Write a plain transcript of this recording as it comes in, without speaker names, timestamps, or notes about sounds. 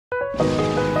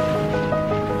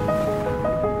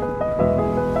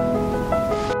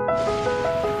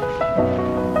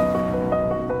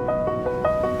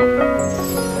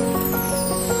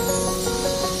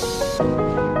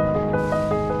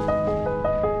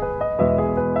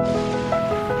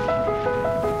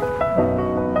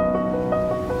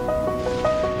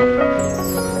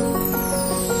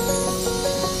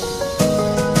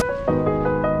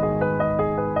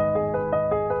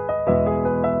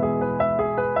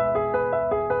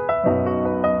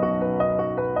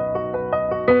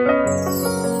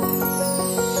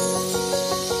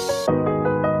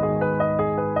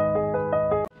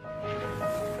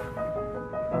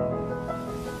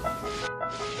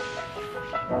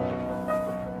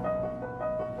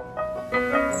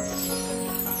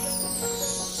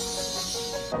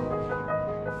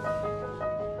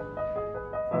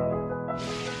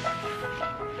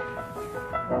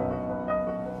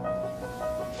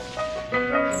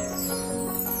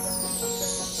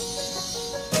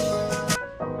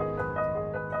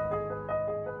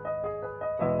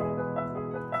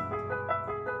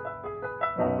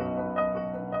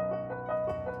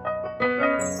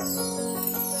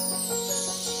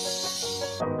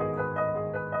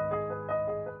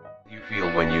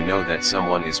Feel when you know that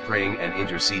someone is praying and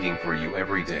interceding for you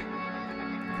every day.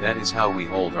 That is how we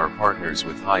hold our partners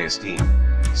with high esteem,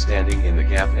 standing in the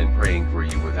gap and praying for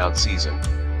you without season.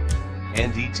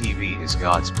 NDTV is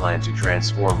God's plan to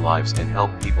transform lives and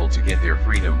help people to get their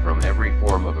freedom from every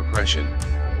form of oppression,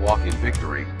 walk in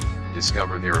victory,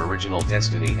 discover their original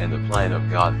destiny and the plan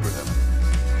of God for them.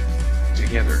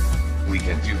 Together, we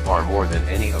can do far more than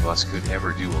any of us could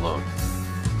ever do alone.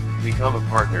 Become a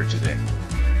partner today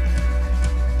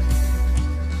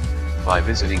by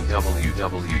visiting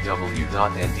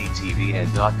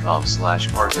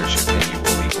www.ndtvn.com/partnership, and you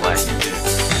will be glad you did.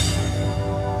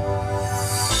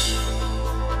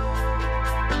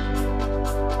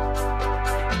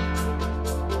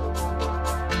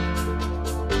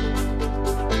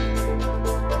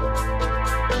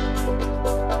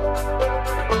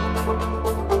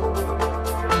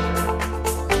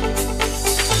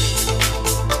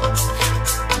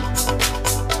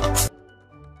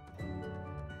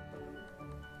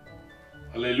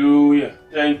 Hallelujah.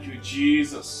 Thank you,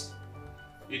 Jesus.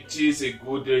 It is a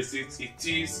good day. It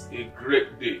is a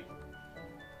great day.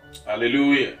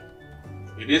 Hallelujah.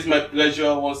 It is my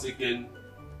pleasure once again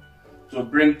to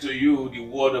bring to you the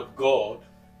word of God,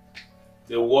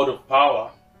 the word of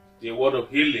power, the word of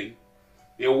healing,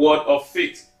 the word of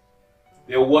faith,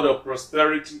 the word of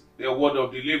prosperity, the word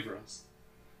of deliverance,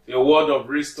 the word of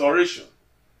restoration,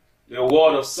 the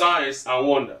word of signs and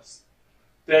wonders.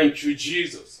 Thank you,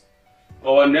 Jesus.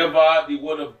 But whenever the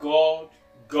word of God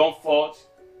comes forth,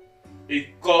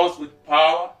 it comes with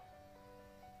power,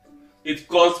 it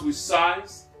comes with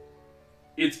signs,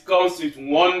 it comes with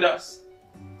wonders,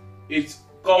 it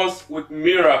comes with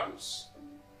miracles.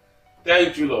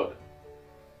 Thank you, Lord.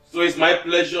 So it's my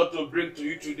pleasure to bring to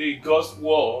you today God's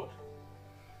word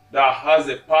that has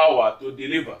the power to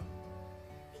deliver,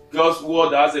 God's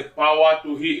word that has the power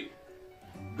to heal,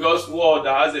 God's word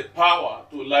that has the power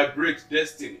to liberate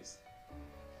destinies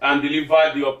and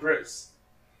deliver the oppressed.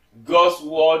 God's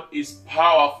word is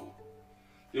powerful.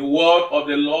 The word of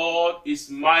the Lord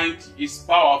is mighty, is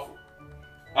powerful.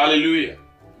 Hallelujah.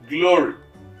 Glory.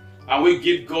 And we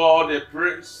give God the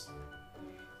praise.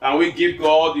 And we give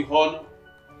God the honor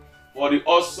for the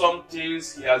awesome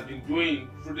things He has been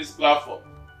doing through this platform.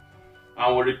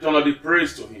 And we return all the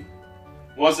praise to Him.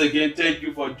 Once again, thank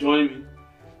you for joining me.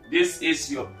 This is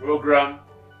your program,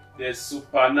 The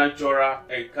Supernatural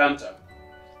Encounter.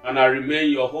 And I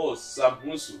remain your host, Sam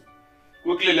Hunsu.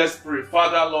 Quickly, let's pray.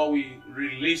 Father, Lord, we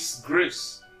release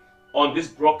grace on this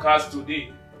broadcast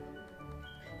today.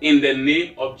 In the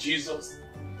name of Jesus,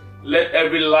 let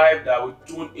every life that will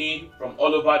tune in from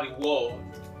all over the world,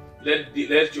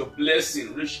 let your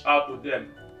blessing reach out to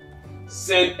them.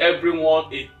 Send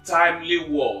everyone a timely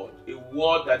word, a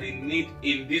word that they need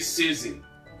in this season.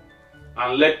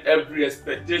 And let every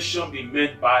expectation be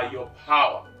met by your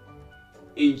power.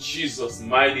 In Jesus'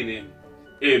 mighty name,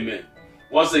 amen.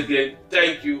 Once again,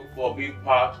 thank you for being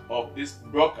part of this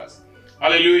broadcast.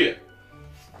 Hallelujah.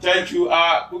 Thank you.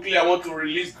 Quickly, I want to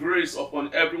release grace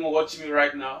upon everyone watching me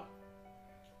right now.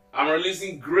 I'm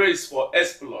releasing grace for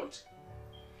exploit.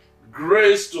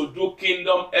 Grace to do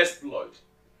kingdom exploit.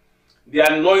 The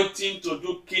anointing to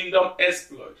do kingdom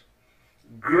exploit.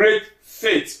 Great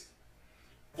faith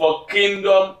for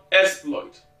kingdom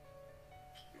exploit.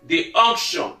 The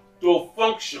unction to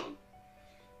function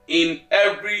in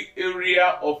every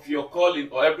area of your calling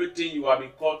or everything you have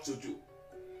been called to do.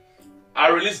 I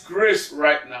release grace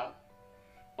right now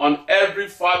on every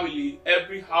family,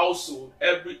 every household,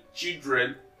 every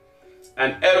children,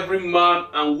 and every man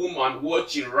and woman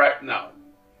watching right now.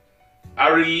 I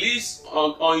release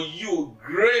on you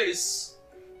grace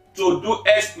to do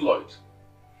exploit,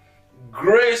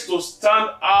 grace to stand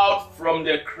out from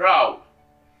the crowd.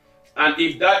 And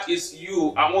if that is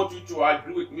you, I want you to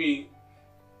agree with me.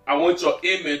 I want your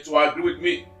amen to agree with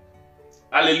me.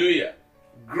 Hallelujah.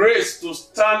 Grace to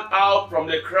stand out from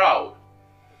the crowd.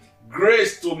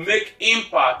 Grace to make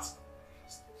impact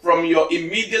from your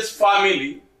immediate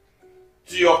family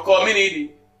to your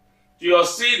community, to your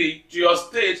city, to your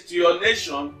state, to your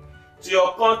nation, to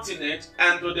your continent,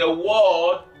 and to the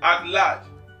world at large.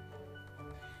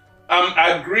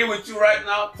 I agree with you right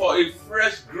now for a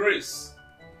fresh grace.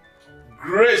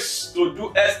 Grace to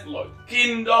do exploit,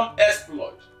 kingdom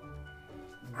exploit.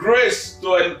 Grace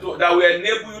that will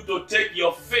enable you to take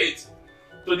your faith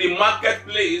to the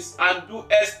marketplace and do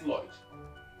exploit.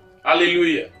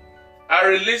 Hallelujah. I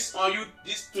release on you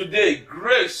this today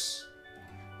grace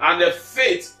and the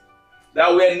faith that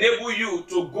will enable you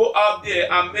to go out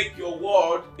there and make your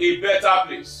world a better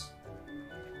place.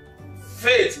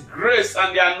 Faith, grace,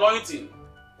 and the anointing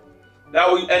that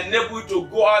will enable you to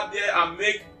go out there and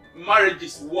make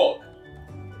marriages work.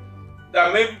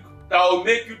 That will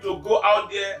make you to go out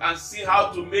there and see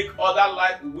how to make other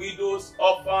like widows,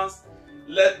 orphans,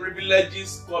 less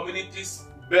privileges, communities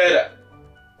better.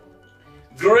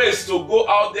 Grace to go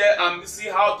out there and see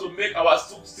how to make our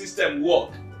system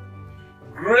work.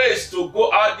 Grace to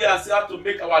go out there and see how to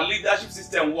make our leadership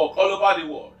system work all over the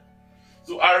world.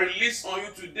 So I release on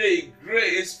you today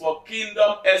grace for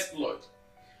kingdom exploit.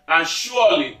 And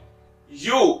surely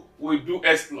you will do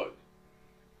exploit.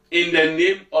 In the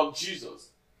name of Jesus.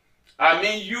 I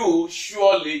mean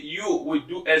surely you will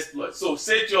do exploit. So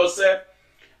say to yourself,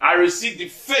 I receive the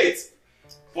faith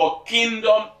for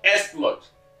kingdom exploit.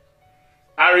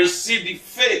 I receive the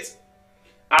faith.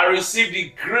 I receive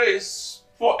the grace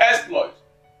for exploit.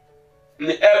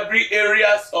 In every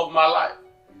areas of my life.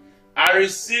 I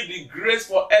receive the grace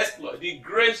for exploit, the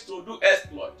grace to do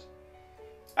exploit.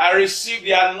 I receive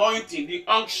the anointing, the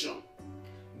unction,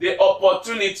 the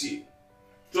opportunity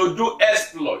to do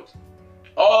exploit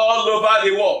all over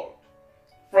the world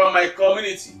from my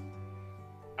community.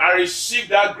 I receive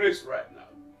that grace right now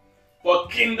for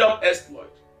kingdom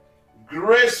exploit,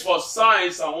 grace for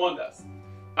signs and wonders,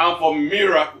 and for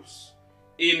miracles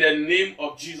in the name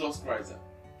of Jesus Christ.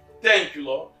 Thank you,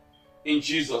 Lord, in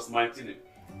Jesus' mighty name.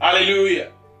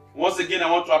 Hallelujah. Once again, I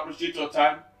want to appreciate your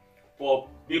time for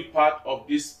being part of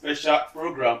this special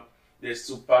program, the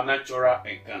Supernatural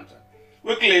Encounter.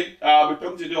 Quickly, we're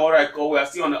talking today what I call, we are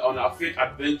still on our faith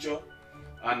adventure,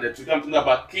 and today I'm talking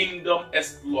about kingdom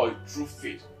exploit through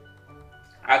faith.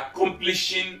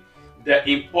 Accomplishing the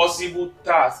impossible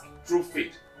task through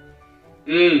faith.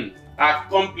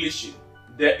 Accomplishing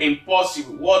the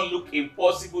impossible, what looked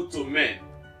impossible to men,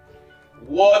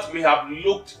 what may have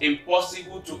looked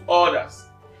impossible to others,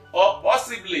 or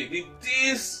possibly the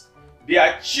things, the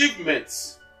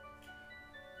achievements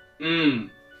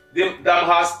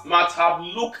that might have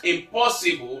looked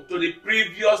impossible to the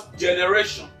previous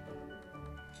generation.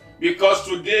 Because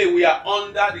today we are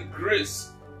under the grace,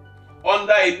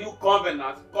 under a new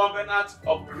covenant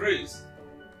of grace,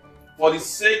 for the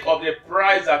sake of the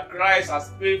price that Christ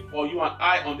has paid for you and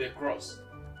I on the cross.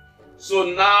 So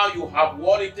now you have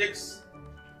what it takes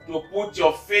to put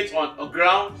your faith on the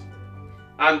ground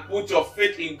and put your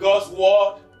faith in God's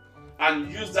word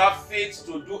and use that faith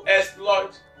to do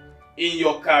exploit in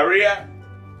your career,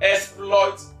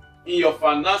 exploit in your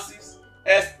finances,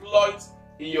 exploit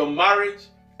in your marriage,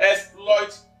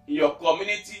 exploit in your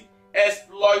community,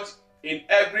 exploit in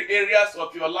every areas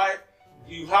of your life.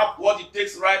 You have what it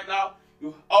takes right now.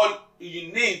 All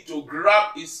you need to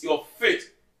grab is your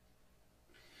faith.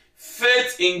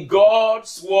 Faith in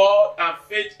God's word and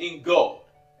faith in God.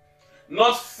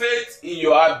 Not faith in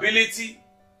your ability,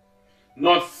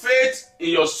 not faith in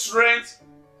your strength,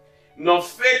 not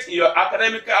faith in your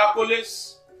academic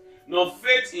accolades, not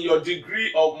faith in your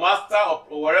degree or master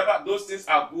or whatever. Those things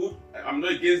are good. I'm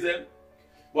not against them.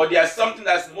 But there's something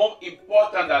that's more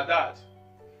important than that.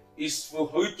 Is for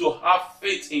you to have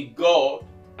faith in God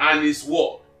and His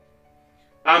word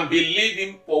and believe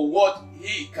Him for what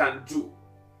He can do.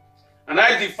 And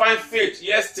I defined faith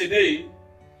yesterday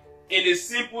in a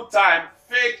simple time.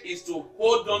 Faith is to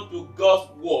hold on to God's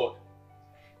word.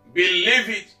 Believe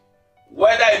it,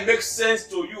 whether it makes sense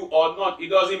to you or not, it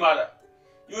doesn't matter.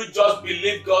 You just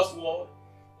believe God's word,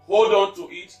 hold on to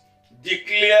it,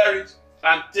 declare it,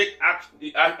 and take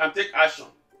action.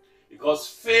 Because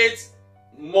faith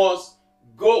must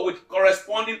go with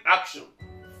corresponding action.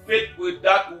 faith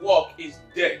without work is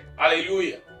dead.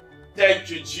 Hallelujah. Thank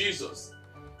you, Jesus.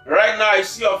 Right now, I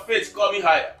see your faith coming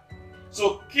higher.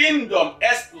 So kingdom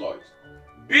exploit,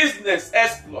 business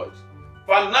exploit,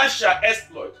 financial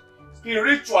exploit,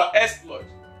 spiritual exploit,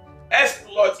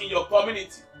 exploit in your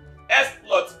community,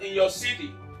 exploit in your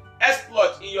city,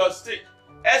 exploit in your state,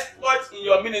 exploit in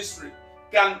your ministry.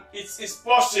 It's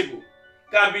possible,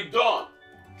 can be done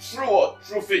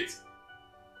through faith.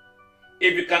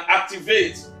 If you can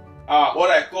activate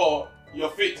what I call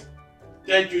your faith.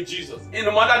 Thank you, Jesus. In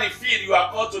no matter the field you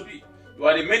are called to be, you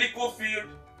are in the medical field,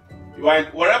 you are in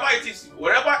wherever it is,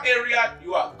 wherever area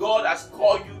you are, God has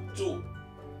called you to.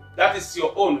 That is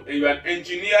your own. And you are an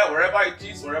engineer, wherever it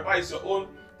is, wherever is your own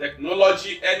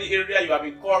technology, any area you have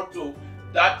been called to,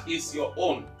 that is your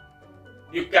own.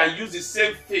 You can use the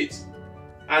same faith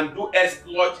and do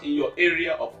exploit in your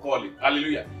area of calling.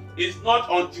 Hallelujah. It's not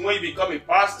until when you become a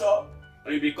pastor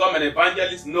or you become an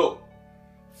evangelist. No.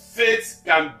 Faith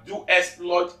can do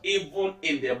exploit even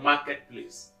in the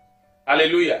marketplace.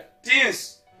 Hallelujah.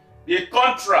 Things, the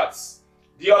contracts,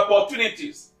 the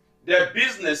opportunities, the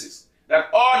businesses that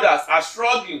others are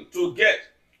struggling to get,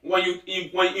 when you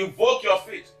invoke your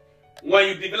faith, when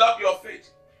you develop your faith,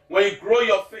 when you grow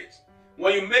your faith,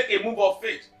 when you make a move of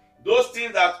faith, those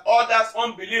things that others,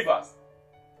 unbelievers,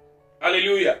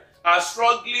 hallelujah, are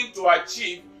struggling to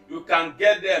achieve, you can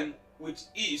get them with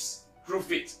ease through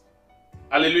faith.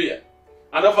 Hallelujah.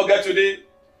 And don't forget today,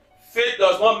 faith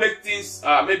does not make things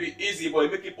maybe easy, but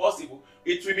it make it possible.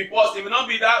 It will be possible. It may not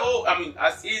be that,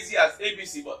 as easy as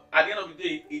ABC, but at the end of the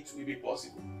day, it will be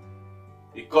possible.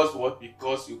 Because what?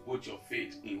 Because you put your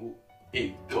faith in who?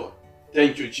 In God.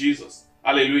 Thank you, Jesus.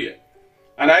 Hallelujah.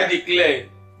 And I declare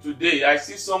today, I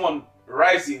see someone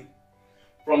rising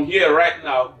from here right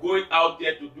now, going out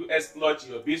there to do exploit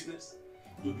in your business,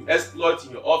 to do exploit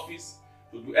in your office,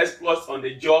 to do exploits on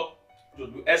the job, to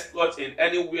do exploits in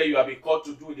anywhere you have been called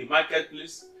to do in the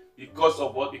marketplace. Because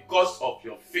of what? Because of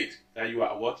your faith that you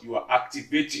are what? You are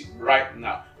activating right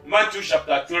now. Matthew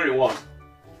chapter 21.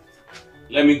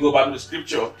 Let me go back to the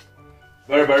scripture.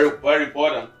 Very, very, very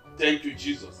important. Thank you,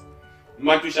 Jesus.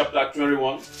 Matthew chapter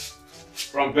 21,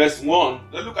 from verse 1.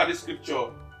 Let's look at the scripture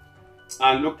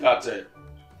and look at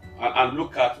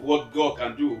what God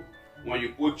can do when you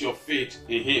put your faith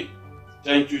in Him.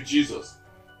 Thank you, Jesus.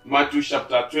 Matthew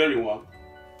chapter 21.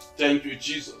 Thank you,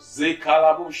 Jesus.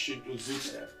 Zekalabo shinto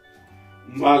zutaya.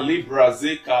 Malibra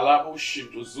zekalabo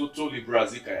shinto zuto libra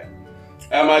zikaya.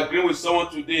 I'm agreeing with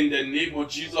someone today in the name of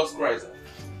Jesus Christ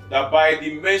that by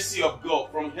the mercy of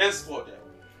God, from henceforth,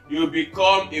 you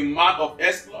become a man of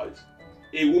exploit,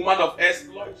 a woman of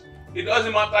exploit. It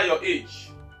doesn't matter your age.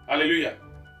 Hallelujah.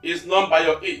 It's not by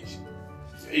your age.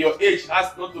 Your age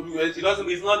has not to do with it.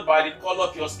 It's not by the color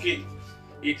of your skin.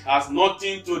 It has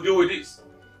nothing to do with this.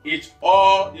 It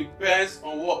all depends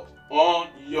on what? On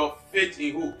your faith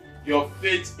in who? Your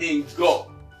faith in God.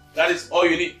 That is all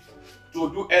you need to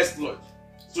do exploit.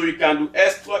 So you can do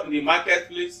exploit in the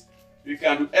marketplace. You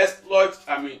can do exploit,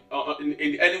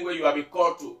 in any way you have been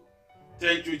called to.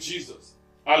 Thank you, Jesus.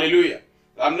 Hallelujah.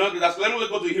 Let me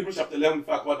go to Hebrews chapter 11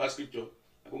 before I quote that scripture.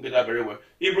 I won't get that very well.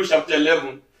 Hebrews chapter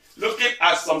 11. Looking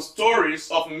at some stories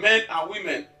of men and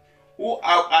women who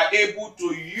are able to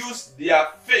use their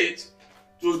faith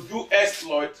to do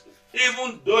exploit,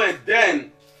 even though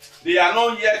then they are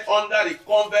not yet under the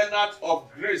covenant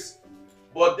of grace,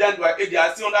 but then they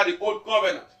are still under the old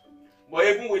covenant. But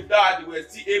even with that, they were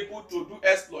still able to do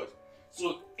exploit.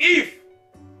 So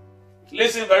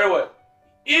listen very well,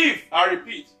 I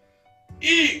repeat,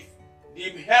 if the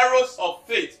heroes of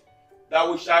faith that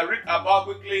we shall read about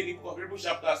quickly in the book of Hebrews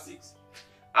chapter 6,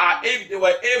 if they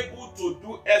were able to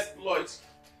do exploits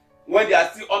when they are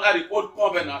still under the old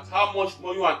covenant, how much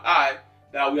more you and I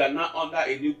that we are now under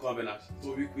a new covenant?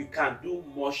 So we can do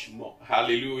much more.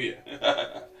 Hallelujah.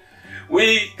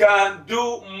 We can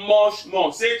do much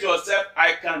more. Say to yourself,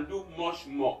 I can do much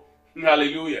more.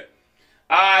 Hallelujah.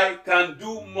 I can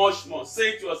do much more.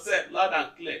 Say to yourself loud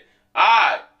and clear,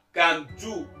 I can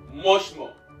do much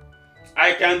more.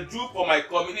 I can do for my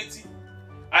community.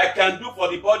 I can do for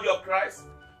the body of Christ.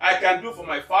 I can do for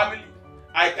my family.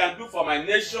 I can do for my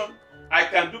nation. I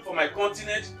can do for my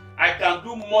continent. I can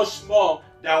do much more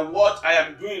than what I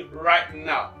am doing right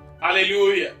now.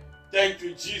 Hallelujah. Thank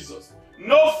you, Jesus.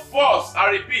 No force,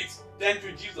 I repeat, thank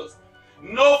you, Jesus.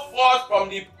 No force from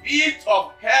the pit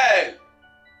of hell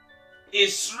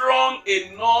is strong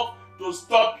enough to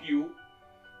stop you.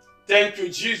 Thank you,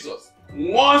 Jesus.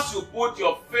 Once you put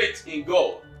your faith in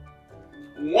God,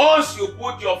 once you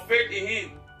put your faith in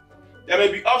Him, there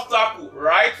may be obstacles,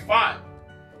 right? Fine.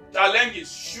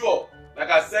 Challenges, sure. Like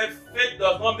I said, faith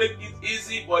does not make it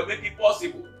easy, but it makes it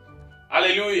possible.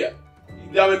 Hallelujah.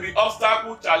 There may be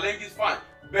obstacles, challenges, fine.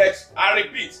 But I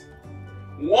repeat,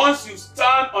 once you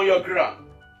stand on your ground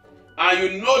and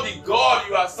you know the God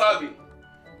you are serving,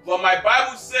 for my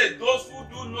Bible says, those who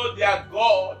do know their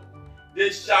God, they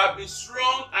shall be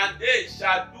strong and they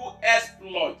shall do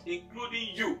exploits, including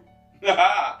you.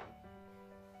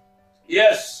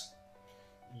 Yes,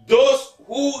 those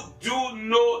who do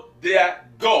know their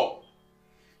God,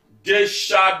 they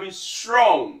shall be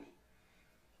strong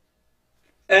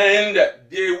and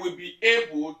they will be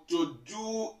able to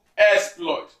do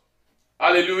exploit.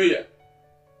 Hallelujah.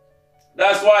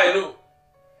 That's why I know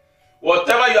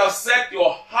whatever you have set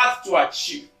your heart to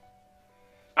achieve,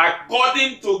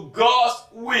 according to God's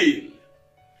will,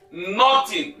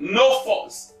 nothing, no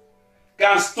force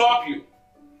can stop you.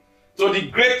 So the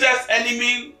greatest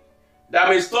enemy that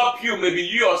may stop you may be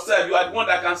you yourself. You are the one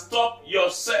that can stop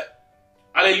yourself.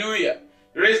 Hallelujah.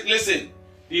 Listen,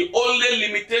 the only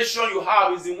limitation you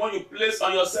have is the one you place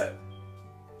on yourself.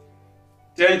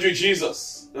 Thank you,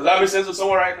 Jesus. Does that make sense to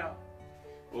someone right now?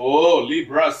 Oh,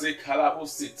 Libra Kalabo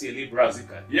City, Libra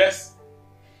Zika. Yes.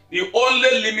 The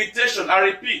only limitation, I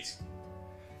repeat,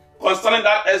 concerning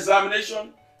that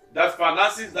examination, that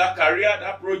finances, that career,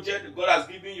 that project that God has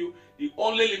given you, the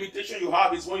only limitation you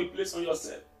have is when you place on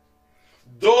yourself.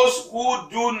 Those who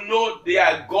do know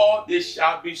their God, they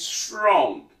shall be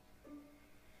strong.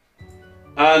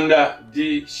 And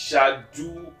they shall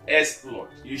do exploit.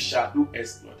 You shall do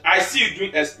exploit. I see you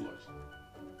doing exploit.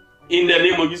 In the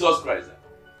name of Jesus Christ.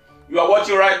 You are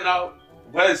watching right now,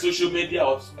 whether it's social media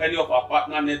or any of our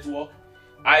partner network.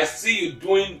 I see you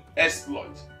doing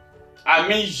exploit. I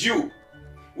mean you,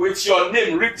 with your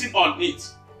name written on it.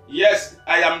 Yes,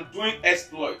 I am doing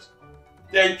exploit.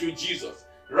 Thank you, Jesus.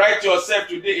 Write yourself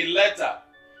today a letter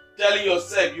telling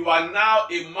yourself you are now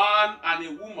a man and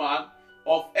a woman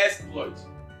of exploit.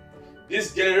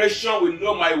 This generation will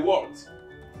know my words.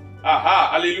 Aha,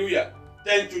 hallelujah.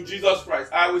 Thank you, Jesus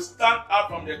Christ. I will stand up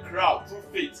from the crowd through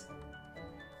faith.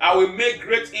 I will make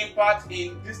great impact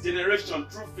in this generation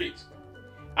through faith.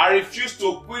 I refuse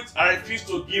to quit. I refuse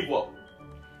to give up.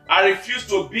 I refuse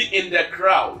to be in the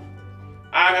crowd.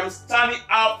 I am standing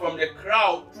out from the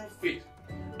crowd through faith.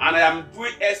 And I am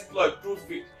doing exploit through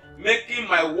faith. Making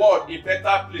my world a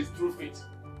better place through faith.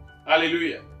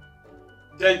 Hallelujah.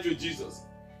 Thank you, Jesus.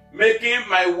 Making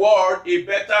my world a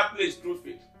better place through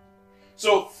faith.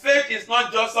 So faith is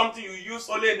not just something you use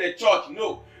only in the church.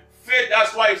 No. Faith,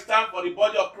 that's why it stands for the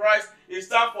body of Christ. It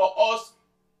stands for us.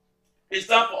 It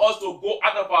stands for us to go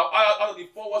out of the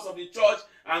four walls of the church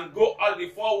and go out of the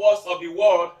four walls of the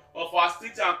world, of our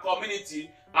city and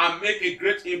community, and make a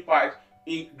great impact.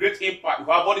 You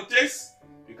have what it takes.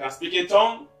 You can speak in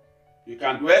tongues. You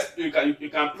can do it. You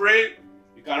can pray.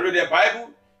 You can read the Bible.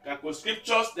 You can quote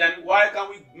scriptures. Then why can't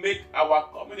we make our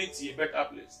community a better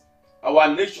place?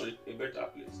 Our nation a better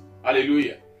place.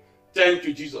 Hallelujah. Thank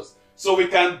you, Jesus. So we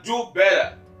can do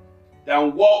better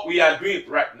than what we are doing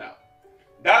right now.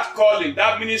 That calling,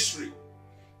 that ministry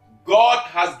God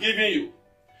has given you,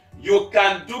 you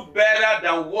can do better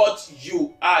than what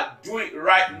you are doing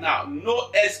right now. No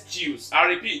excuse. I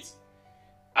repeat.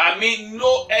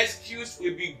 No excuse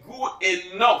will be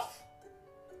good enough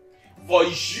for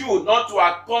you not to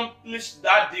accomplish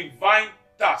that divine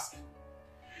task.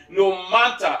 No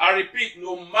matter, I repeat,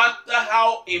 no matter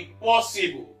how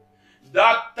impossible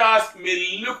that task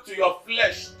may look to your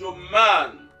flesh, to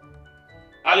man.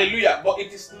 Hallelujah. But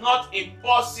it is not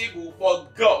impossible for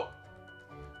God.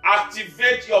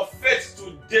 Activate your faith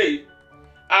today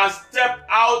and step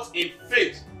out in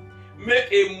faith.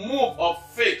 Make a move of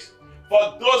faith.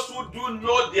 For those who do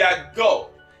know their God,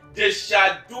 they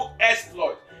shall do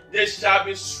exploit. They shall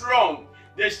be strong.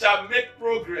 They shall make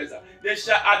progress. They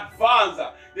shall advance.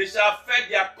 They shall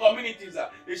feed their communities.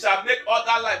 They shall make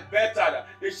other life better.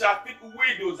 They shall feed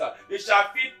widows. They shall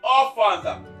feed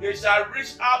orphans. They shall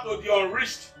reach out to the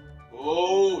unreached.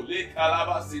 Oh, Le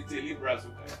Kalaba City Libra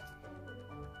Zukaya.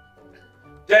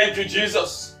 Thank you,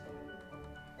 Jesus.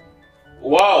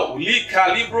 Wow. Li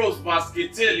Kalibros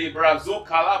Maskete Libra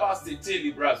Zukalaba City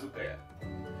Libra Zukaya.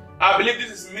 I believe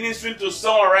this is ministering to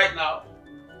someone right now.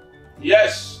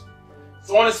 Yes.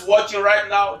 Someone is watching right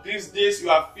now. These days you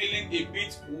are feeling a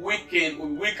bit weak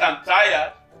and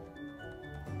tired.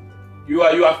 You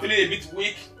are feeling a bit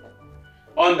weak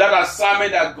on that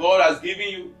assignment that God has given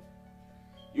you.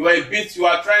 You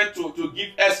are trying to give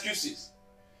excuses.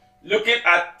 Looking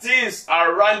at things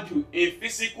around you in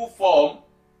physical form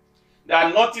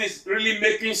that nothing is really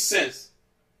making sense.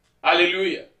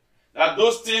 Hallelujah. That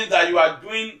those things that you are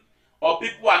doing or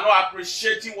people are not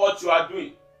appreciating what you are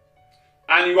doing.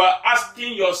 and you are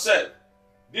asking yourself,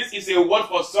 this is a word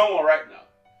for someone right now.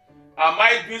 Am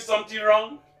I doing something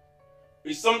wrong?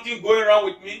 Is something going wrong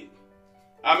with me?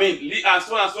 And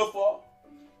so on and so forth.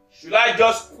 Should I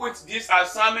just quit this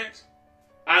assignment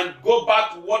and go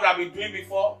back to what I've been doing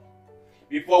before?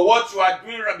 Before what you are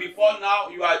doing before now,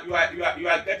 you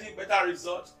are getting better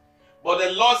results. But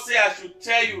the Lord said I should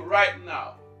tell you right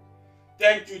now,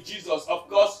 thank you, Jesus. Of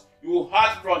course, you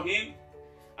heard from him,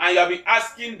 and you have been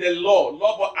asking the Lord,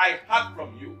 but I heard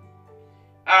from you.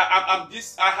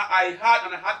 I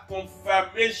had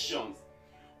confirmations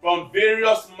from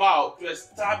various mouths to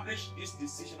establish this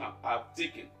decision I've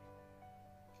taken.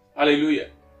 Hallelujah.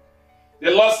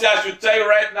 The Lord said I should tell you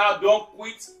right now, don't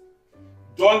quit.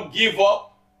 Don't give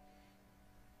up.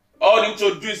 All you need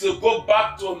to do is to go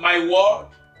back to my word.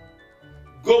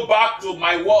 Go back to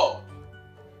my word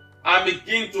and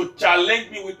begin to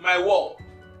challenge me with my word,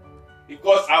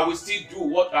 because I will still do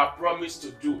what I promised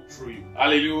to do through you.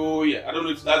 Hallelujah. I don't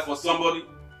know if that's for somebody.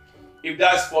 If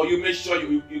that's for you, make sure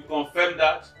you confirm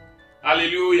that.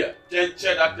 Hallelujah. Then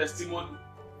share that testimony.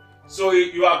 So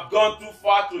if you have gone too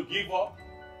far to give up,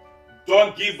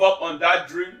 don't give up on that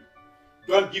dream.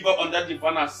 Don't give up on that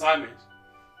divine assignment.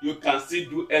 You can still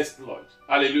do exploit.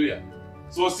 Hallelujah.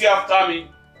 So see after me.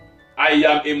 I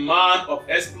am a man of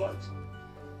exploit.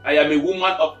 I am a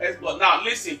woman of exploit. Now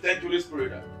listen, thank you, Holy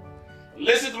Spirit.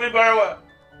 Listen to me very well.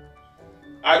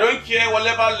 I don't care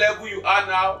whatever level you are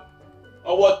now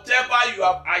or whatever you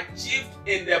have achieved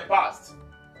in the past.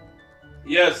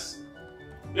 Yes,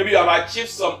 maybe you have achieved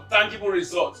some tangible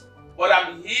results, but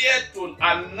I'm here to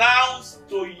announce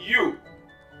to you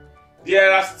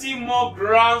there are still more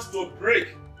grounds to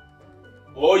break.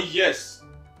 Oh yes.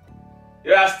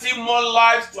 There are still more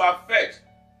lives to affect.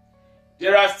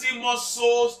 There are still more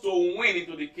souls to win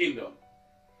into the kingdom.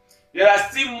 There are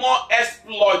still more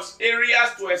exploits,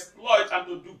 areas to exploit and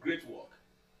to do great work.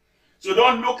 So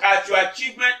don't look at your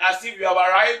achievement as if you have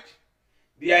arrived.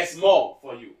 There is more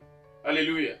for you.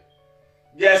 Hallelujah.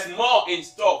 There's more in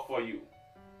store for you.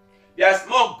 There's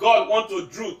more God wants to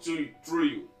do through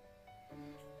you.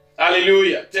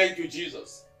 Hallelujah. Thank you,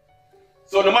 Jesus.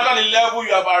 So no matter the level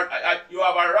you have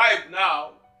arrived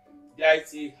now, there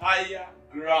is a higher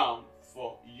ground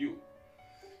for you.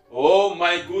 Oh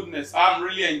my goodness, I'm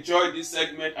really enjoying this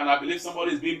segment, and I believe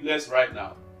somebody is being blessed right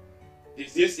now.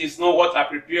 This is not what I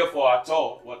prepare for at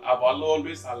all, but I will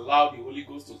always allow the Holy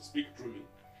Ghost to speak through me.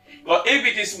 But if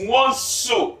it is one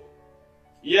soul,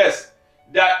 yes,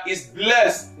 that is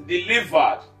blessed,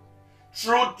 delivered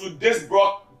through to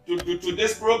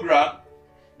this program,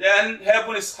 then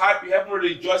heaven is happy, heaven is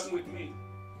rejoicing with me.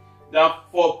 Than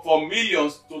for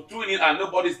millions to tune in and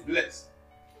nobody's blessed.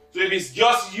 So if it's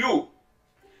just you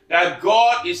that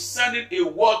God is sending a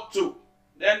word to,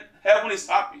 then heaven is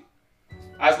happy.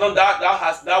 As long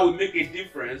as that will make a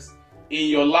difference in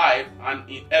your life and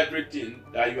in everything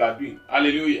that you are doing.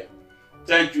 Hallelujah.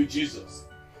 Thank you, Jesus.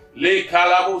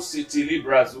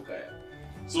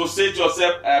 So say to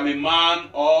yourself, I am a man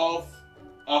of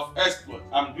exploit.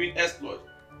 I'm doing exploit.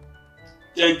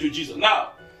 Thank you, Jesus.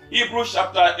 Now, Hebrews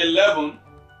chapter 11,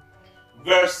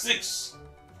 verse 6.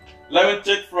 Let me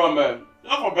take from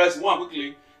verse 1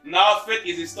 quickly. Now faith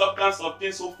is the substance of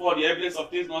things hoped for, the evidence of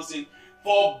things not seen.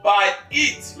 For by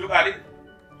it, look at it.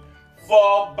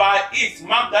 For by it,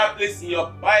 mark that place in your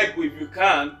Bible if you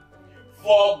can.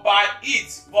 For by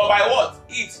it, for by what?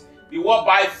 It, the word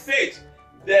by faith,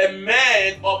 the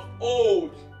men of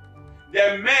old,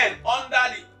 the men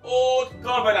under the old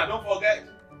covenant, don't forget.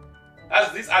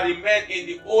 As these are the men in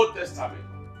the Old Testament.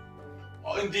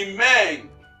 The men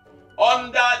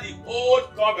under the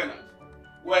Old Covenant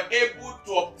were able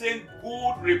to obtain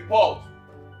good report.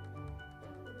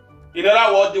 In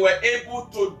other words, they were able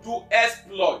to do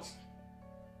exploit.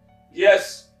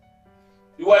 Yes,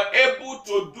 they were able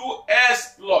to do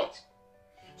exploit.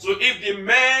 So if the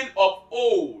men of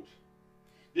old,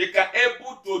 they can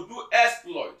able to do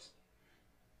exploit,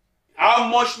 how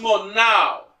much more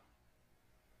now?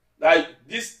 Like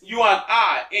this, you and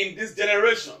I in this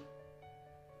generation,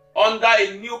 under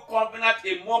a new covenant,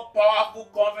 a more powerful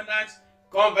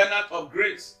covenant of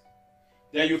grace,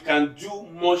 then you can do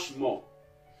much more.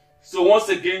 So once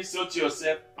again, say to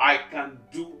yourself, I can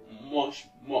do much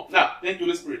more. Now, thank you,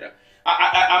 Holy Spirit.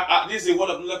 This is a word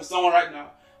of knowledge for someone right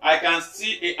now. I can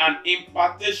see an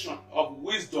impartation of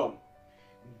wisdom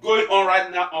going on right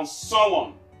now on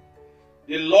someone.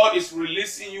 The Lord is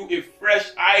releasing you a fresh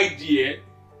idea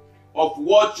of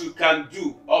what you can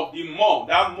do, of the more,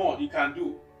 that more you can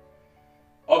do.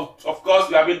 Of course,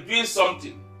 you have been doing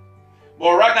something.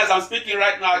 But right now, as I'm speaking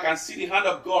right now, I can see the hand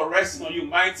of God resting on you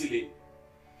mightily.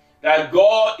 that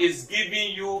God is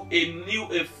giving you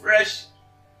a fresh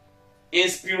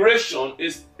inspiration,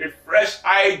 is a fresh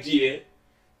idea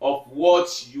of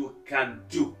what you can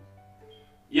do.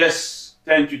 Yes,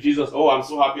 thank you, Jesus. Oh, I'm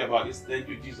so happy about this. Thank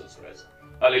you, Jesus Christ.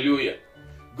 Hallelujah.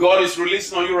 God is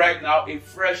releasing on you right now a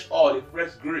fresh oil, a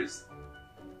fresh grace.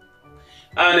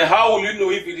 And how will you know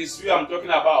if it is you I'm talking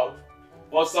about?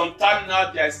 For some time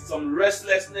now, there is some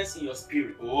restlessness in your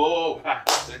spirit. Oh,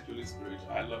 thank you, Holy Spirit.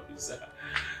 I love this.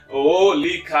 Oh,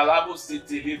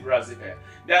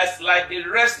 there's like a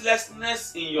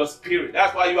restlessness in your spirit.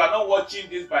 That's why you are not watching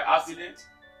this by accident.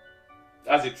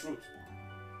 That's the truth.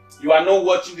 You are not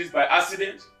watching this by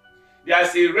accident.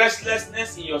 There's a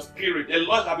restlessness in your spirit. The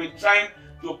Lord has been trying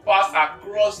to pass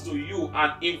across to you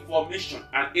an information,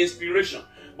 an inspiration.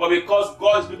 But because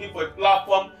God is looking for a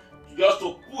platform just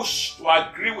to push, to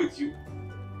agree with you.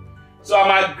 So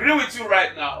I'm agreeing with you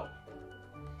right now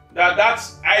that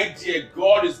idea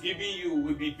God is giving you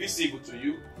will be visible to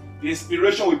you. The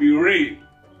inspiration will be real.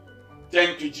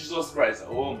 Thank you, Jesus Christ.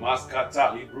 Oh,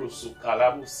 Maskata Libro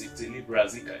Sukalabu City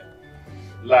Librazika.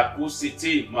 La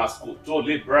Cusiti Mascoto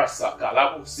Libra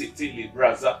Sakalabu City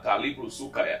Libraza Calibro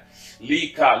Sukaya.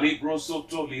 Lika Libro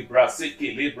Soto Libra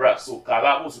Seki Libra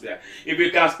Sukalabu Sukaya. If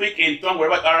you can speak in tongue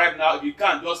wherever you are right now, if you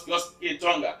can't, just speak in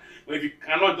tongue. But if you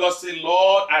cannot, just say,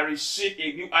 Lord, I receive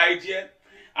a new idea.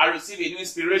 I receive a new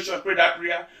inspiration, pray that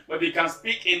prayer. But if you can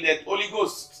speak in the Holy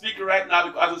Ghost, speak right now,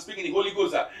 because as you speak in the Holy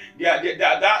Ghost, that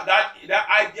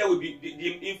idea will be,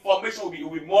 the information will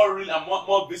be more real and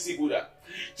more visible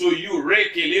to you.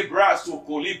 Reke libra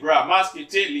soko libra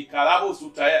maskete likalabo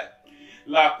sutaya.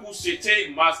 La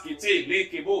kusete maskete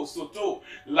lekebo soto.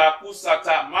 La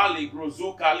kusata mali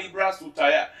grozo kalibra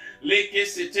sutaya. Leke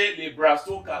sete libra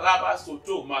so kalaba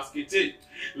soto maskete.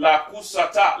 La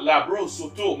kusata labro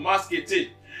soto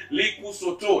maskete. Liku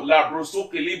soto la broso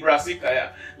ke libra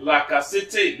sikaya. La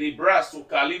kasete libra so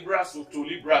kalibra soto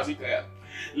libra sikaya.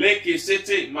 Leke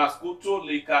sete maskuto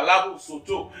le kalabo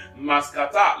soto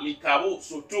maskata likabo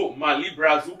soto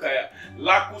malibra zukaya.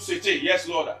 Laku sete. Yes,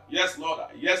 Lord. Yes, Lord.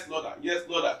 Yes, Lord. Yes,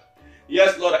 Lord.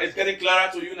 Yes, Lord. It's getting clearer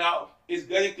to you now. It's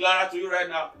getting clearer to you right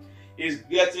now. It's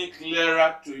getting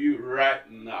clearer to you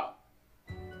right now.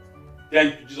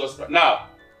 Thank you, Jesus Christ. Now,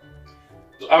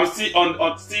 I'm still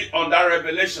on that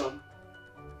revelation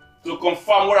to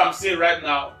confirm what I'm saying right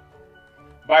now.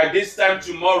 By this time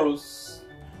tomorrow's,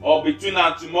 or between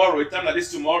now and tomorrow, a time like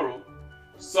this tomorrow,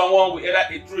 someone will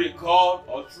either through a call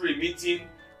or through a meeting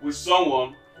with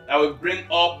someone that will bring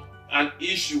up an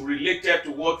issue related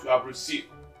to what you have received.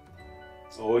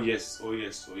 Oh yes, oh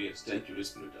yes, oh yes. Thank you, Holy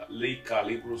Spirit.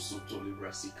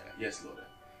 Yes, Lord.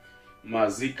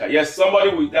 Mazika. Yes, somebody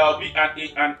will, there will be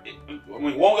one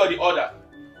way or the other.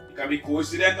 It can be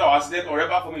coincidental or accidental,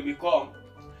 whatever for me become.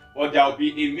 But there will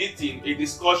be a meeting, a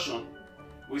discussion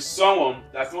with someone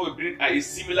that's going to bring a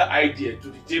similar idea to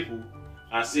the table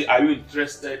and say, are you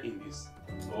interested in this?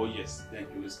 Oh yes, thank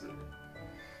you, Holy Spirit.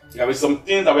 There will be some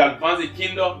things that will advance the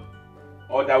kingdom,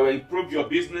 or that will improve your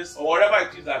business, or whatever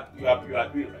it is that you are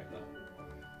doing right now.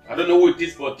 I don't know who it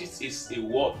is, but this is a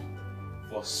word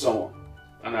for someone.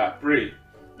 And I pray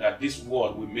that this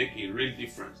word will make a real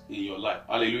difference in your life.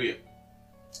 Hallelujah.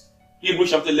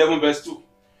 Hebrews chapter 11 verse 2.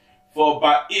 For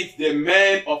by it the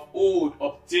men of old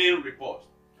obtained report.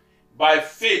 By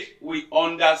faith we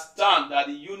understand that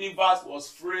the universe was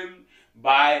framed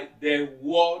by the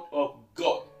word of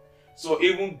God. So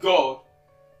even God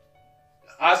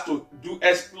has to do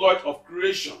exploit of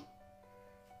creation.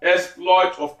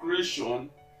 Exploit of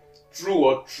creation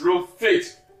through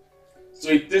faith. So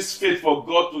it takes faith for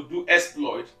God to do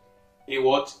exploit in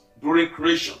what? During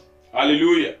creation.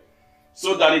 Hallelujah.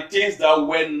 So that the things that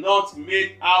were not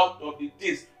made out of the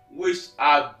things which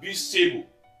are visible.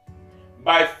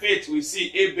 By faith we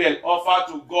see Abel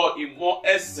offer to God a more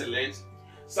excellent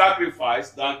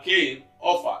sacrifice than Cain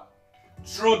offered.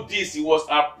 Through this he was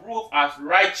approved as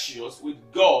righteous with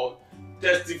God,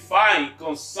 testifying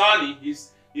concerning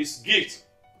his gift.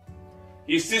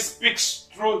 He still speaks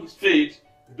through his faith,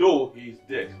 though he is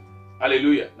dead.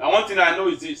 Hallelujah. Now one thing I know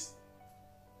is this.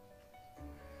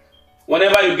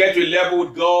 Whenever you get to a level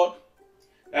with God,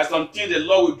 there's something the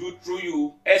Lord will do through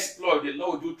you, exploit the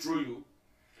Lord will do through you.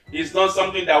 It's not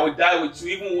something that will die with you.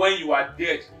 Even when you are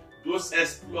dead, those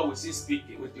exploits will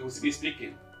still be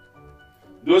speaking.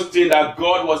 Those things that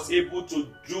God was able to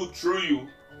do through you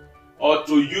or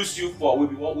to use you for will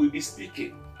be what will be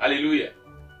speaking. Hallelujah.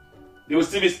 They will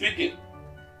still be speaking.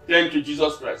 Thank you,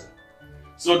 Jesus Christ.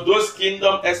 So those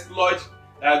kingdom exploits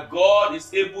that God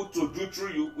is able to do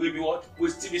through you will be what? Will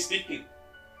still be speaking.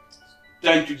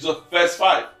 Thank you, Jesus. Verse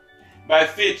 5. By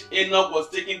faith, Enoch was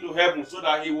taken to heaven so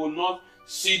that he will not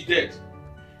seated.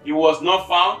 He was not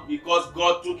found because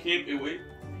God took him away.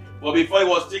 But before he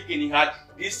was taken, he had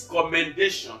this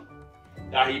commendation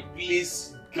that he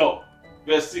pleased God.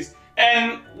 Verse 6.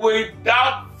 And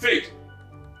without faith,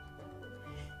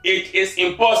 it is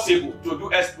impossible to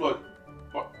do exploit.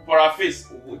 For our faith,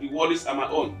 the world is my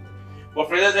own. But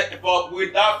for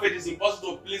without faith, it is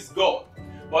impossible to please God.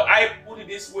 But I put it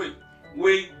this way.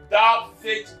 Without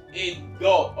faith in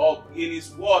God or in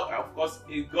His word, of course,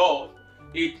 in God,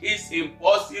 it is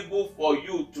impossible for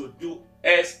you to do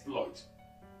exploit.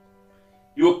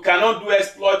 You cannot do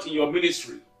exploit in your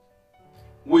ministry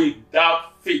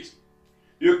without faith.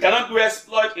 You cannot do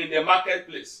exploit in the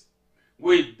marketplace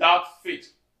without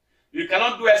faith. You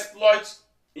cannot do exploit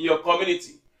in your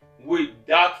community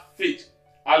without faith.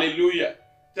 Hallelujah.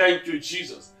 Thank you,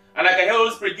 Jesus. And I can hear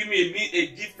Holy Spirit give me a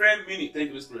different meaning. Thank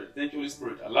you, Holy Spirit. Thank you, Holy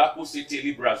Spirit.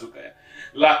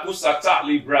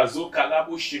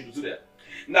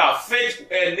 Now, faith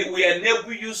will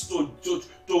enable you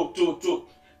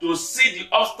to see the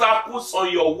obstacles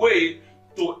on your way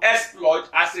to exploit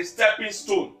as a stepping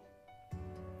stone.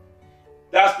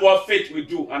 That's what faith will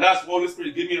do. And that's what Holy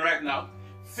Spirit give me right now.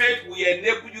 Faith will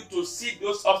enable you to see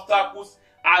those obstacles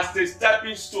as a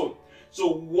stepping stone. So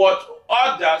what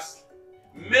others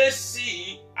may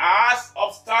see as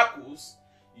obstacles,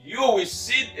 you will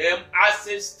see them as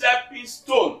a stepping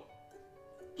stone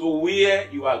to where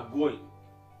you are going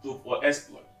for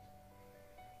exploit.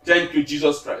 Thank you,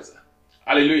 Jesus Christ.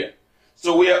 Hallelujah.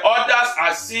 So where others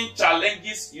are seeing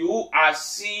challenges, you are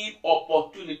seeing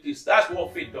opportunities. That's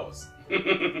what faith does.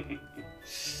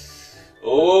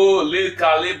 Oh, le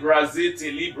kale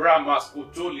brazete libra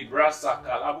mascoto libra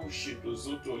sakalabu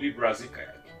shidozoto libra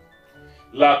zikaya.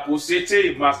 La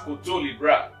posete mascoto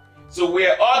libra. So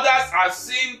where others are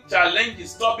seeing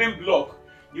challenges, stopping block,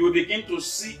 you will begin to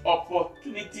see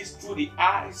opportunities through the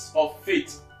eyes of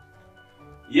faith.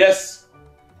 Yes,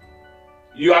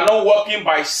 you are not walking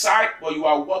by sight, but you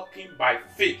are walking by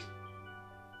faith.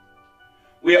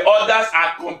 Where others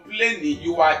are complaining,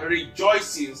 you are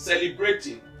rejoicing,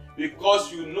 celebrating,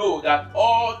 because you know that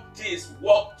all things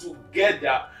work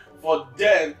together for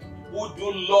them who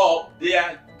do love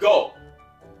their God.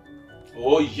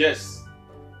 Oh yes.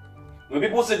 When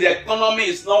people say the economy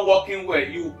is not working well,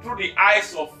 you, through the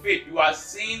eyes of faith, you are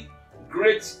seeing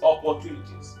great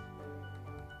opportunities.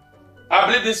 I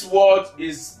believe this word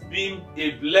is being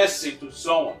a blessing to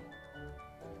someone.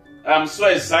 I'm so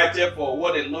excited for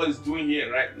what the Lord is doing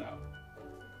here right now.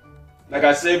 Like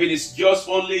I said, it is just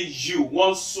only you,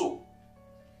 one soul,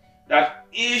 that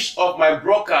each of my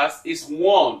broadcasts is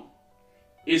one,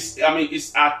 is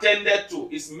attended to,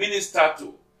 is ministered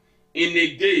to in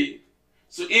a day.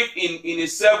 So if in a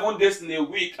 7 days in a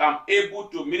week, I'm able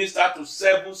to minister to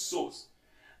 7 souls,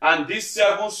 and these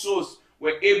 7 souls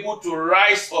were able to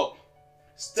rise up,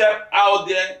 step out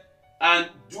there and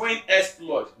doing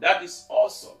exploit, that is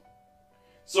awesome.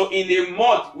 So in a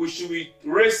month, we should be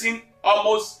raising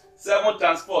almost 7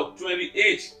 times 4,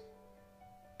 28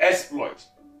 exploit.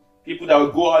 People that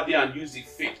will go out there and use the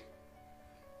faith.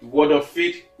 The word of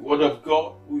faith, the word of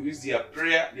God, who use their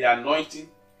prayer, their anointing,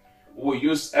 who will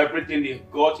use everything they've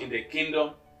got in the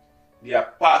kingdom,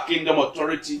 their kingdom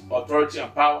authority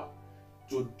and power,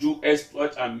 to do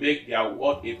exploit and make their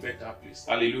world a better place.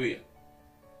 Hallelujah.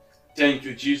 Thank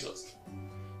you, Jesus.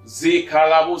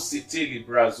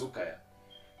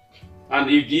 And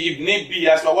if need be,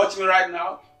 as you're watching me right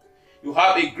now, you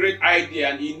have a great idea,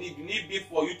 and it need be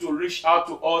for you to reach out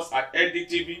to us at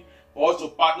NDTV or to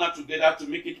partner together to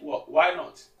make it work. Why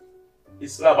not?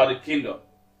 It's all about the kingdom.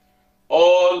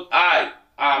 All I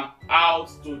am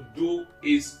out to do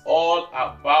is all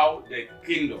about the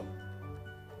kingdom.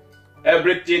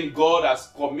 Everything God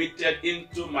has committed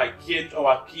into my care, to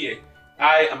our care,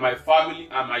 I and my family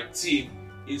and my team,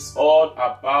 is all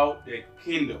about the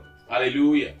kingdom.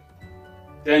 Hallelujah.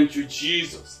 Thank you,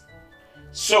 Jesus.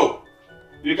 So,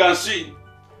 you can see,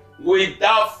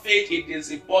 without faith, it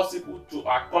is impossible to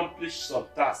accomplish some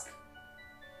tasks.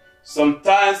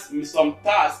 Sometimes some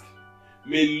tasks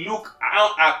may look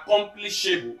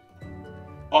unaccomplishable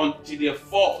until the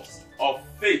force of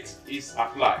faith is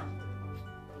applied.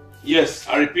 Yes,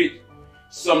 I repeat,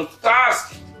 some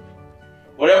tasks,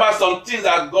 some things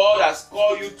that God has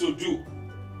called you to do,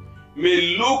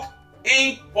 may look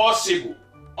impossible,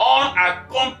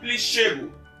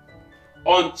 unaccomplishable,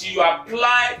 until you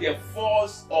apply the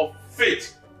force of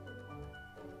faith.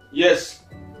 Yes,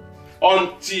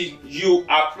 until you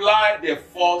apply the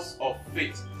force of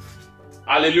faith.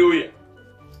 Hallelujah.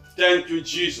 Thank you,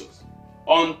 Jesus.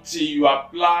 Until you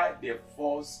apply the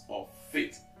force of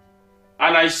faith.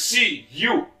 And I see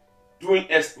you doing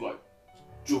exploit.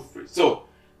 through faith. So,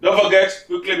 don't forget,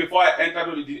 quickly before I enter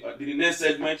to the next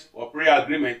segment or prayer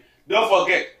agreement, don't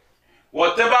forget,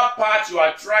 whatever part you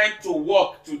are trying to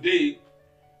walk today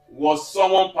was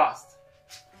someone past.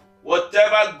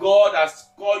 Whatever God has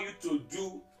called you to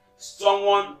do,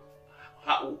 someone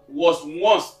was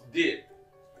once there.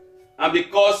 And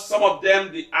because some of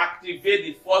them, they activate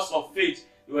the force of faith,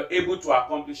 they were able to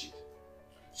accomplish it.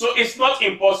 So it's not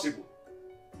impossible.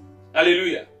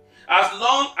 Hallelujah. As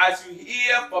long as you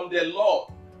hear from the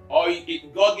Lord, or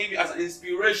God give you as an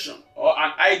inspiration or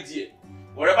an idea,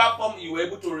 whatever form you were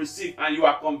able to receive, and you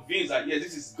are convinced that yes,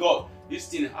 this is God,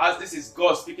 this is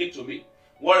God speaking to me.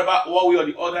 Whatever, one way or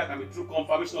the other, can be through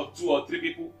confirmation of 2 or 3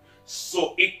 people.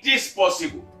 So it is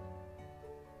possible.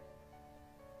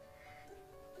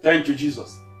 Thank you,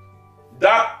 Jesus.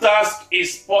 That task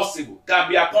is possible, can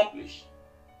be accomplished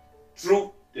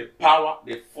through the power,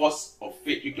 the force of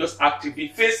faith. You just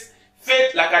activate faith.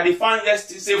 Faith, like I defined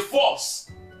yesterday, is a force.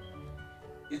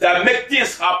 It that makes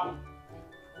things happen.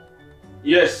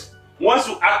 Yes. Once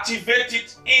you activate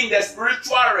it in the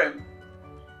spiritual realm,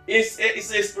 it's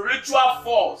a spiritual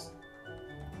force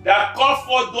that call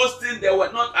forth those things that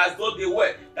were not as though they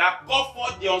were. That call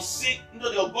forth the unseen,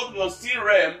 they'll go to the unseen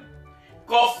realm,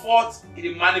 call forth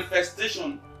the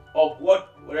manifestation of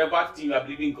whatever thing you are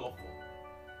believing God for.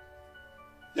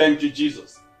 Thank you,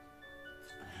 Jesus.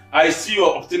 I see you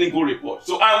are obtaining good report.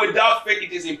 So, and without faith,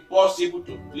 it is impossible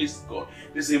to please God.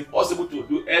 It is impossible to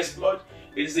do exploit.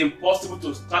 It is impossible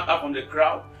to stand up from the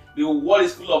crowd. The world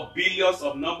is full of billions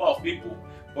of number of people.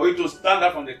 For you to stand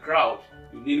up from the crowd,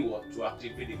 you need what? To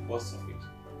activate the force of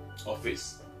it. Of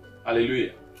faith.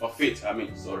 Hallelujah. Of faith,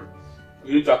 sorry.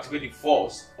 You need to activate the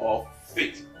force of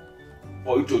faith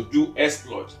for you to do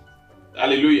exploit.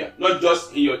 Hallelujah. Not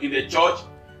just in the church,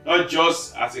 not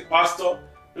just as a pastor,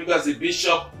 not just as a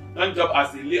bishop, not just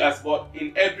as a leader, but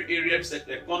in every area,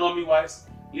 economy-wise,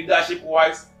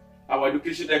 leadership-wise, our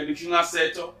educational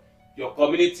sector, your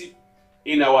community,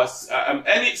 in our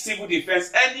any civil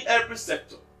defense, every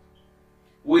sector.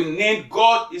 We need,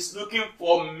 God is looking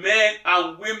for men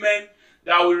and women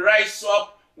that will rise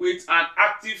up with an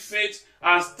active faith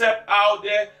and step out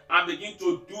there and begin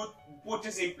to put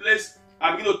this in place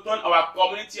and begin to turn our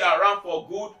community around for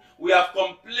good. We have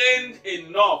complained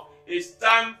enough. It's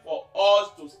time for us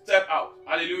to step out.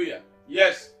 Hallelujah.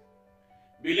 Yes.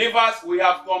 Believers, we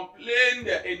have complained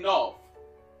enough.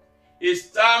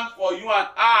 It's time for you and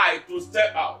I to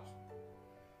step out.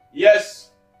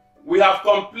 Yes. We have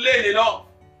complained enough.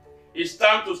 It's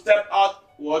time to step out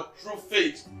through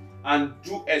faith and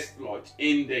do exploit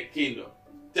in the kingdom.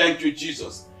 Thank you,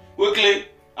 Jesus. Quickly,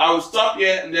 I will stop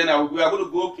here and then we are going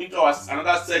to go into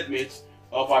another segment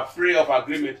of our prayer of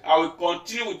agreement. I will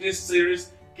continue with this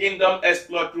series, Kingdom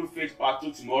Exploit Through Faith, Part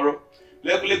 2 tomorrow.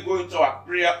 Let's go into our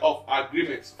prayer of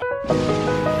agreement.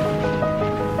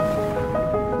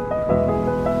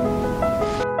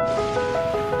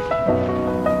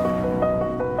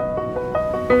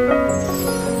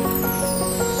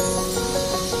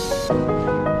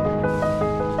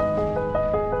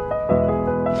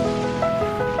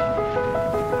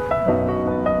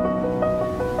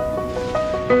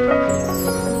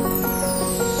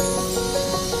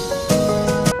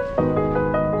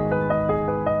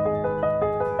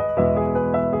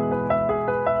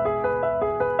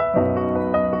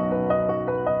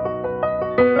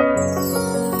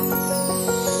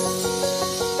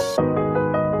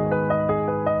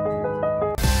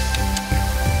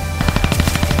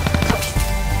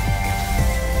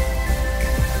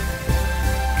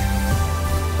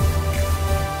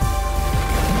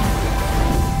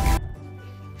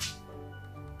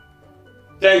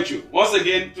 Thank you. Once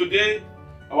again, today,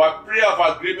 our prayer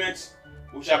of agreement,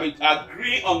 we shall be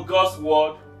agreeing on God's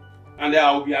word, and then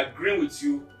I will be agreeing with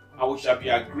you, and we shall be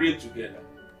agreeing together.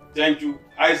 Thank you.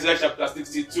 Isaiah chapter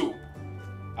 62.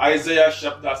 Isaiah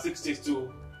chapter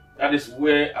 62. That is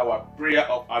where our prayer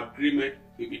of agreement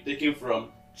will be taken from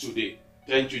today.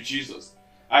 Thank you, Jesus.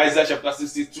 Isaiah chapter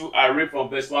 62, I read from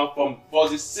verse 1, for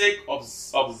the sake of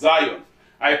Zion,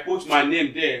 I put my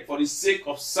name there. For the sake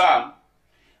of Sam,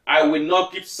 I will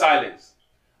not keep silence.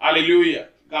 Hallelujah.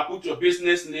 You can put your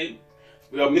business name,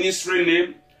 your ministry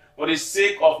name, for the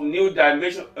sake of New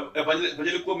Dimension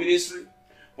Evangelical Ministry,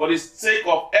 for the sake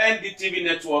of NDTV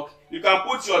Network. You can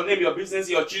put your name, your business,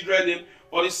 your children's name,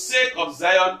 for the sake of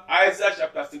Zion, Isaiah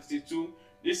chapter 62.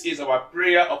 This is our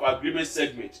prayer of agreement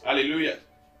segment. Hallelujah.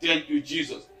 Thank you,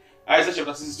 Jesus. Isaiah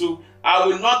chapter 62. I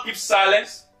will not keep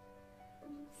silence.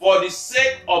 For the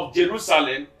sake of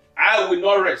Jerusalem, I will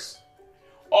not rest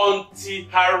until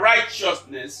her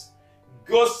righteousness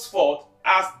goes forth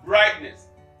as brightness,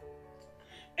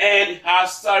 and her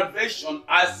salvation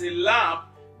as a lamp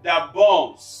that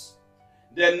burns.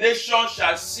 The nation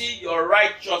shall see your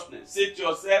righteousness. Say to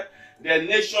yourself, the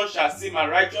nation shall see my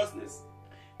righteousness,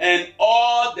 and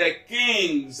all the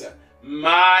kings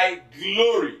my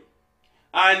glory.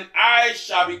 And I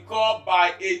shall be called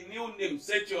by a new name.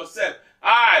 Say to yourself,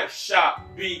 I shall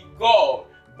be called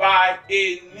by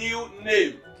a new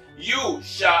name. You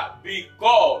shall be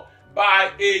called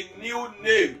by a new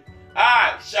name.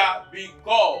 I shall be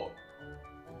called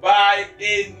by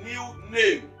a new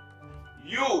name.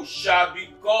 You shall be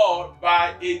called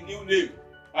by a new name.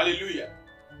 Hallelujah.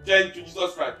 Thank you,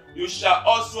 Jesus Christ. You shall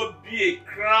also be a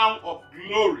crown of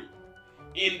glory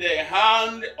in the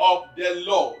hand of the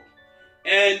Lord,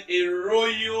 and a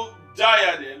royal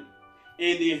diadem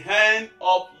in the hand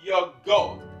of your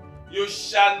God. You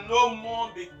shall no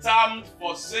more be termed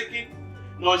forsaken,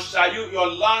 nor shall your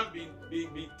land be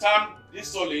termed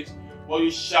desolate, but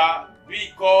you shall be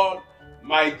called,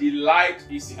 my delight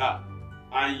is in her,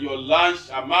 and your land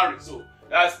shall marry. So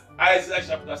that's Isaiah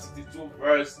chapter 62,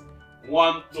 verse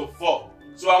 1 to 4.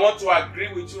 So I want to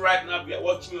agree with you right now. If you are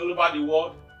watching me all over the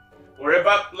world,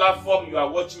 wherever platform you are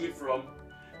watching me from,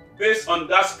 based on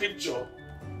that scripture,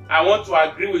 I want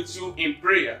to agree with you in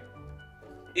prayer.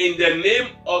 In the name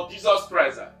of Jesus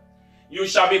Christ, you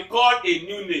shall be called a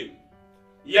new name.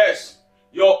 Yes,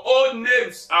 your old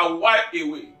names are wiped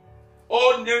away.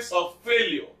 Old names of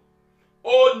failure,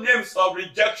 old names of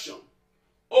rejection,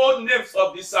 old names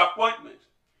of disappointment,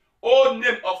 old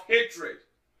name of hatred,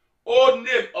 old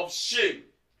name of shame,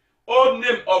 old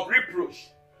name of reproach,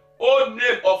 old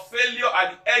name of failure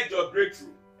at the edge of breakthrough,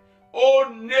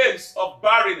 old names of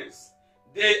barrenness,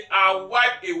 they are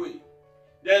wiped away.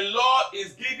 The Lord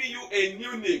is giving you a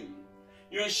new name.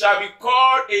 You shall be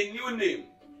called a new name.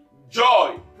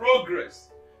 Joy, progress,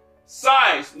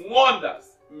 signs,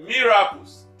 wonders,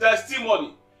 miracles,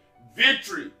 testimony,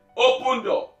 victory, open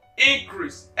door,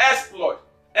 increase, exploit,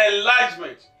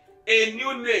 enlargement, a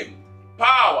new name,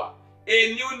 power,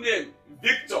 a new name,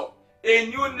 victor, a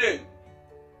new name,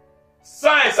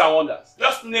 signs and wonders.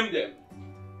 Just name them.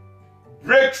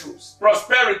 Breakthroughs,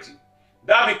 prosperity.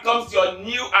 That becomes your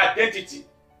new identity.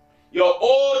 Your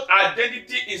old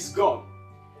identity is gone.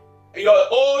 Your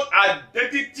old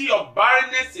identity of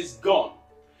barrenness is gone.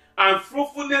 And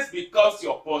fruitfulness becomes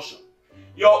your portion.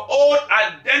 Your old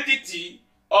identity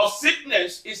of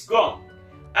sickness is gone.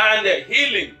 And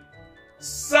healing,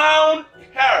 sound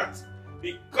health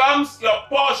becomes your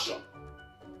portion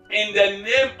in the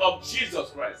name of Jesus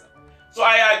Christ. So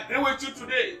I agree with you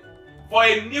today. For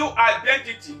a new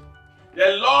identity,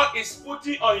 the Lord is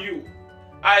putting on you.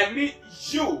 I mean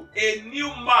you, a new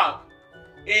mark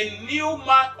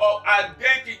of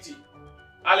identity.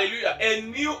 Hallelujah. A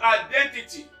new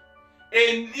identity.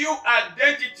 A new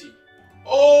identity.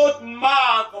 Old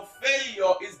mark of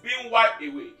failure is being wiped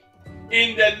away.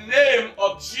 In the name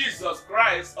of Jesus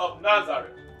Christ of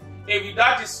Nazareth. If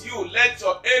that is you, let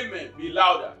your amen be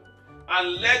louder.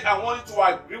 And I want you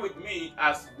to agree with me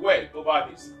as well over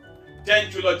this.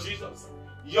 Thank you, Lord Jesus.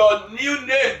 Your new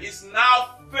name is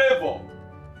now favor.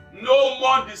 No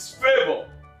more disfavor.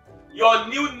 Your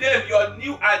new name, your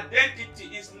new identity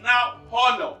is now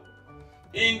honor.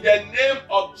 In the name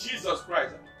of Jesus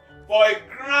Christ. For a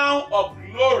crown of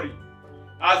glory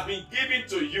has been given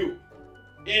to you.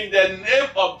 In the name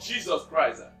of Jesus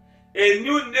Christ. A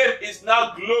new name is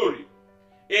now glory.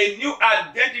 A new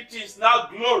identity is now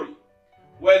glory.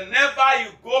 Whenever you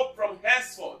go from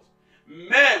henceforth,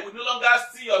 men will no longer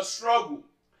see your struggle.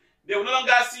 They will no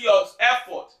longer see your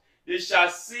effort. They shall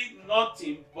see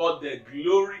nothing but the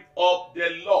glory of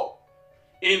the Lord.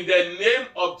 In the name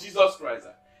of Jesus Christ.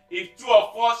 If two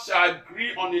of us shall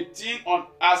agree on a thing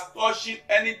as touching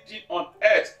anything on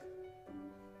earth,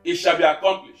 it shall be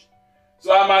accomplished.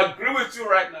 So I'm agreeing with you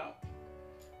right now.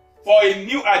 For a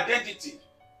new identity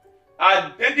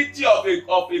of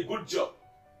a good job,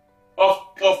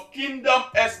 of kingdom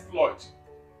exploit,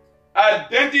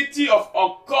 identity of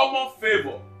uncommon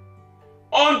favor,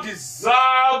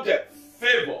 undeserved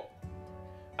favor,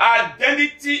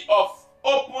 identity of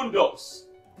open doors,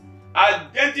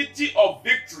 identity of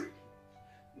victory,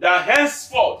 that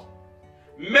henceforth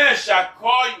men shall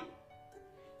call you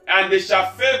and they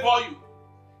shall favor you,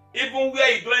 even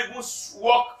where you don't even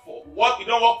work for, what you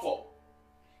don't work for,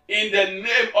 in the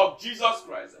name of Jesus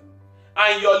Christ.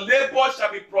 And your labor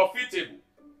shall be profitable.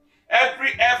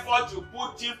 Every effort you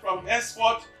put in from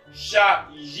henceforth shall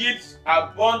yield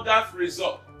abundant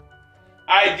result.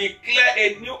 I declare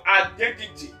a new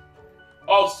identity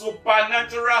of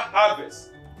supernatural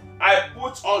harvest. I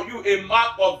put on you a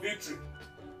mark of victory,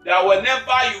 that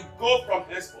whenever you go from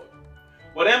henceforth,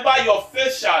 whenever your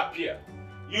face shall appear,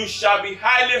 you shall be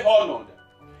highly honored.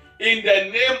 In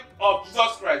the name of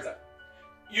Jesus Christ,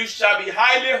 you shall be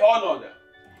highly honored.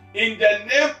 In the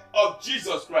name of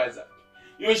Jesus Christ,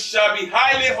 you shall be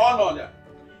highly honored.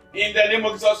 In the name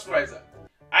of Jesus Christ,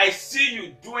 I see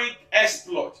you doing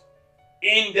exploit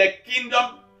in the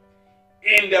kingdom,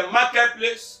 in the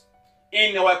marketplace,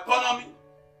 in our economy,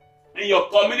 in your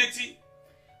community.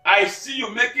 I see you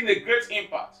making a great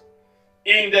impact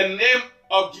in the name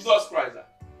of Jesus Christ.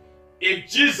 If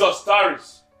Jesus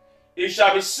tarries, it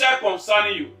shall be said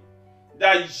concerning you,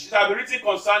 that it shall be written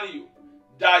concerning you,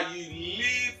 that you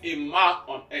leave a mark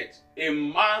on earth, a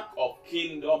mark of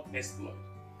kingdom exploit.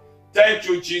 Thank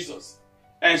you, Jesus,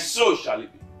 and so shall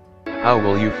it be. How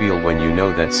will you feel when you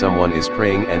know that someone is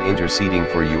praying and interceding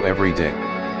for you every day?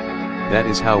 That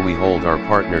is how we hold our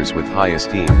partners with high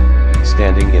esteem,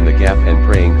 standing in the gap and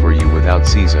praying for you without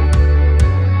season.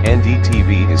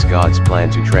 NDTV is God's plan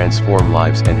to transform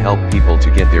lives and help people to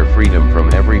get their freedom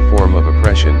from every form of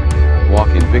oppression, walk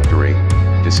in victory,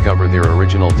 discover their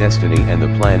original destiny and the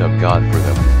plan of God for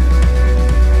them.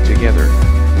 Together,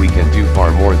 we can do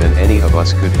far more than any of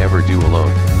us could ever do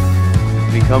alone.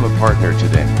 Become a partner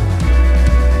today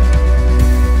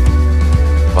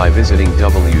by visiting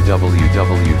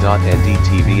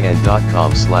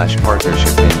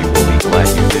www.ndtvn.com/partnership, and you will be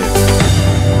glad you did.